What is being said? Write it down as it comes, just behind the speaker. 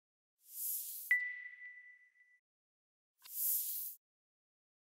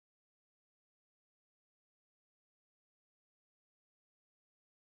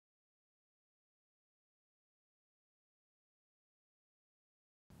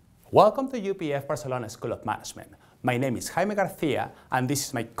Welcome to UPF Barcelona School of Management. My name is Jaime Garcia and this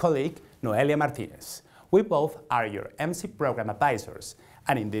is my colleague Noelia Martinez. We both are your MC program advisors,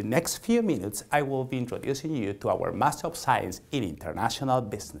 and in the next few minutes I will be introducing you to our Master of Science in International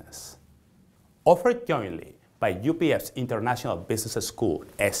Business. Offered jointly by UPF's International Business School,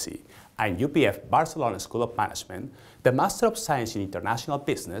 ESSI, and UPF Barcelona School of Management, the Master of Science in International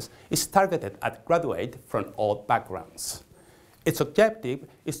Business is targeted at graduates from all backgrounds. Its objective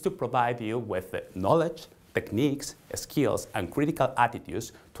is to provide you with the knowledge, techniques, skills, and critical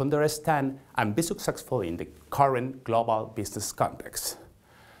attitudes to understand and be successful in the current global business context.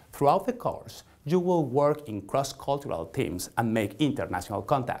 Throughout the course, you will work in cross-cultural teams and make international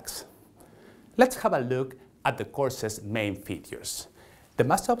contacts. Let's have a look at the course's main features. The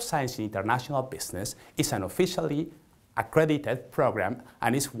Master of Science in International Business is an officially accredited program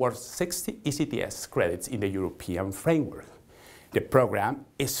and is worth 60 ECTS credits in the European framework. The program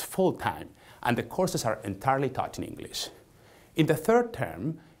is full-time and the courses are entirely taught in English. In the third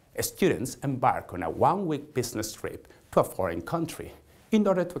term, students embark on a one-week business trip to a foreign country in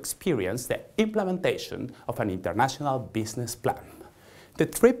order to experience the implementation of an international business plan. The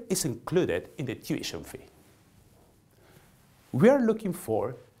trip is included in the tuition fee. We are looking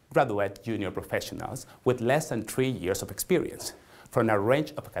for graduate junior professionals with less than 3 years of experience from a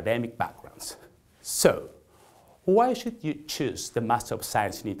range of academic backgrounds. So, why should you choose the Master of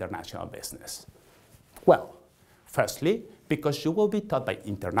Science in International Business? Well, firstly, because you will be taught by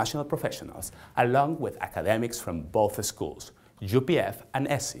international professionals along with academics from both schools, UPF and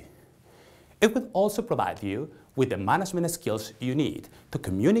ESSI. It will also provide you with the management skills you need to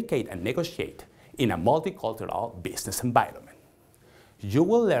communicate and negotiate in a multicultural business environment. You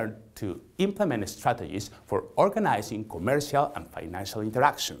will learn to implement strategies for organizing commercial and financial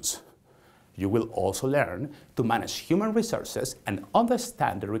interactions. You will also learn to manage human resources and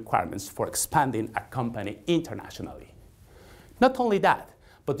understand the requirements for expanding a company internationally. Not only that,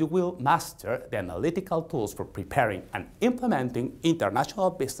 but you will master the analytical tools for preparing and implementing international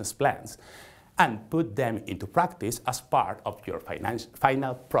business plans and put them into practice as part of your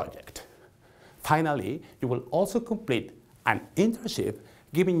final project. Finally, you will also complete an internship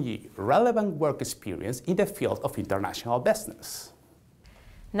giving you relevant work experience in the field of international business.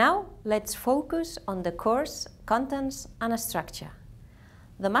 Now, let's focus on the course, contents and structure.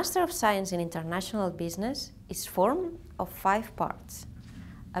 The Master of Science in International Business is formed of 5 parts: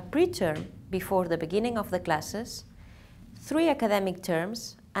 a pre-term before the beginning of the classes, 3 academic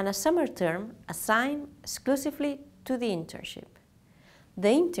terms, and a summer term assigned exclusively to the internship. The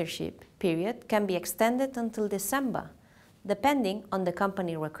internship period can be extended until December, depending on the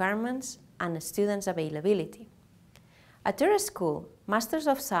company requirements and the students' availability. At our school, Masters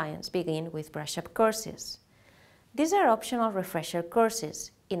of Science begin with brush-up courses. These are optional refresher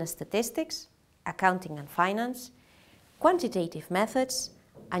courses in statistics, accounting and finance, quantitative methods,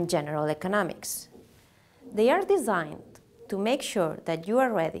 and general economics. They are designed to make sure that you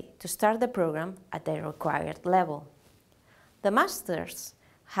are ready to start the program at the required level. The Masters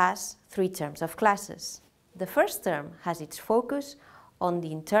has 3 terms of classes. The first term has its focus on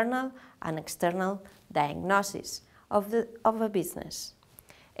the internal and external diagnosis of a business.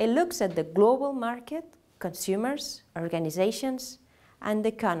 It looks at the global market, consumers, organizations, and the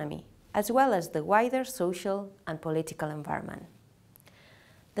economy, as well as the wider social and political environment.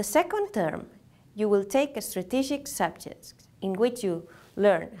 The second term, you will take strategic subjects in which you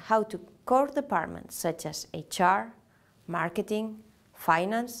learn how to core departments such as HR, marketing,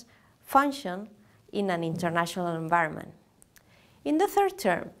 finance, function in an international environment. In the third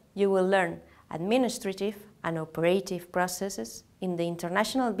term, you will learn administrative and operative processes in the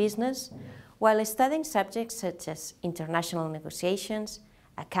international business while studying subjects such as international negotiations,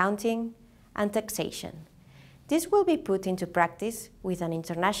 accounting, and taxation. This will be put into practice with an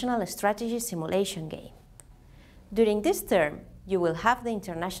international strategy simulation game. During this term, you will have the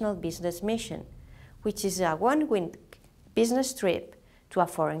International Business Mission, which is a one-week business trip to a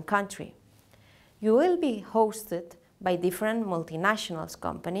foreign country. You will be hosted by different multinational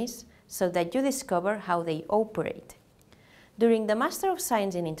companies so that you discover how they operate. During the Master of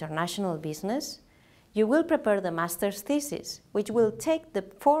Science in International Business, you will prepare the master's thesis, which will take the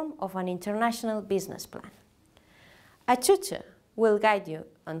form of an international business plan. A tutor will guide you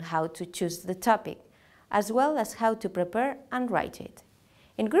on how to choose the topic, as well as how to prepare and write it.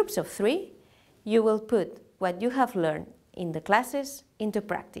 In groups of 3, you will put what you have learned in the classes into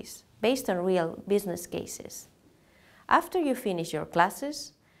practice, based on real business cases. After you finish your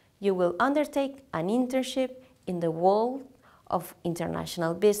classes, you will undertake an internship in the world of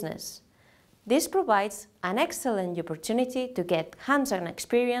international business. This provides an excellent opportunity to get hands-on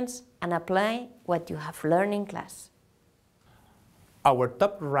experience and apply what you have learned in class. Our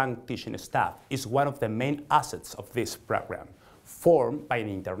top-ranked teaching staff is one of the main assets of this program, formed by an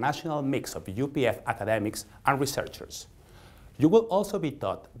international mix of UPF academics and researchers. You will also be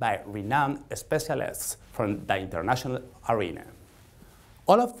taught by renowned specialists from the international arena.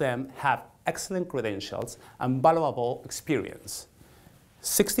 All of them have excellent credentials and valuable experience.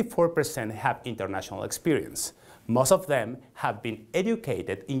 64% have international experience. Most of them have been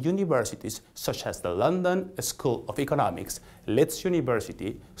educated in universities such as the London School of Economics, Leeds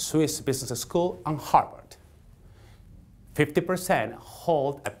University, Swiss Business School, and Harvard. 50%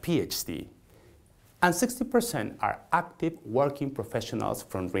 hold a PhD, and 60% are active working professionals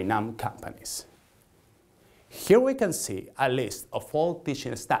from renowned companies. Here we can see a list of all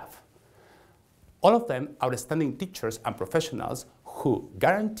teaching staff. All of them outstanding teachers and professionals who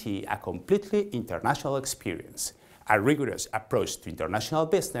guarantee a completely international experience, a rigorous approach to international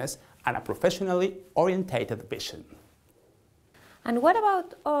business, and a professionally oriented vision. And what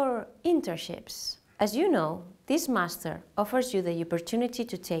about our internships? As you know, this master offers you the opportunity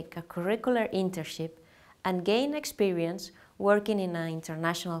to take a curricular internship and gain experience working in an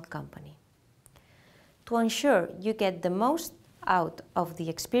international company. To ensure you get the most out of the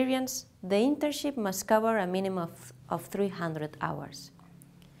experience, the internship must cover a minimum of 300 hours.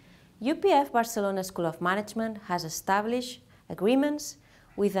 UPF Barcelona School of Management has established agreements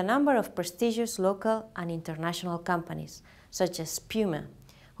with a number of prestigious local and international companies, such as Puma,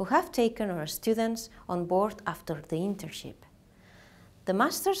 who have taken our students on board after the internship. The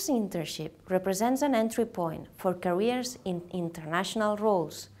master's internship represents an entry point for careers in international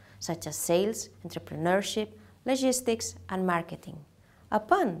roles, such as sales, entrepreneurship, logistics, and marketing.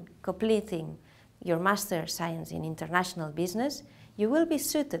 Upon completing your Master of Science in International Business, you will be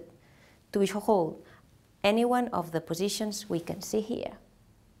suited to hold any one of the positions we can see here.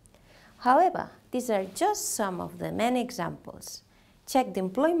 However, these are just some of the many examples. Check the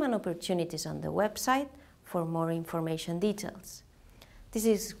employment opportunities on the website for more information details. This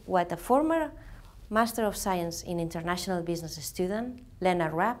is what a former Master of Science in International Business student, Lena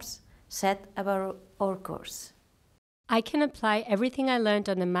Raps, said about our course. I can apply everything I learned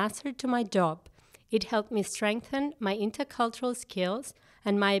on the master to my job. It helped me strengthen my intercultural skills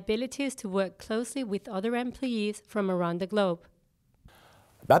and my abilities to work closely with other employees from around the globe.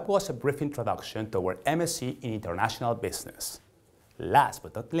 That was a brief introduction to our MSc in International Business. Last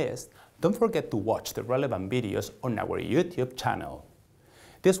but not least, don't forget to watch the relevant videos on our YouTube channel.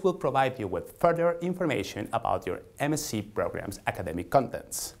 This will provide you with further information about your MSc program's academic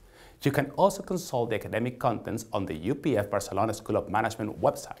contents. You can also consult the academic contents on the UPF Barcelona School of Management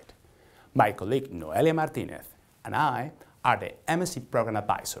website. My colleague Noelia Martinez and I are the MSc Program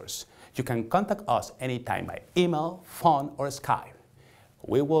Advisors. You can contact us anytime by email, phone, or Skype.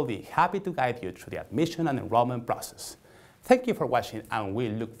 We will be happy to guide you through the admission and enrollment process. Thank you for watching, and we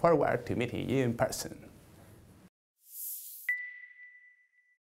look forward to meeting you in person.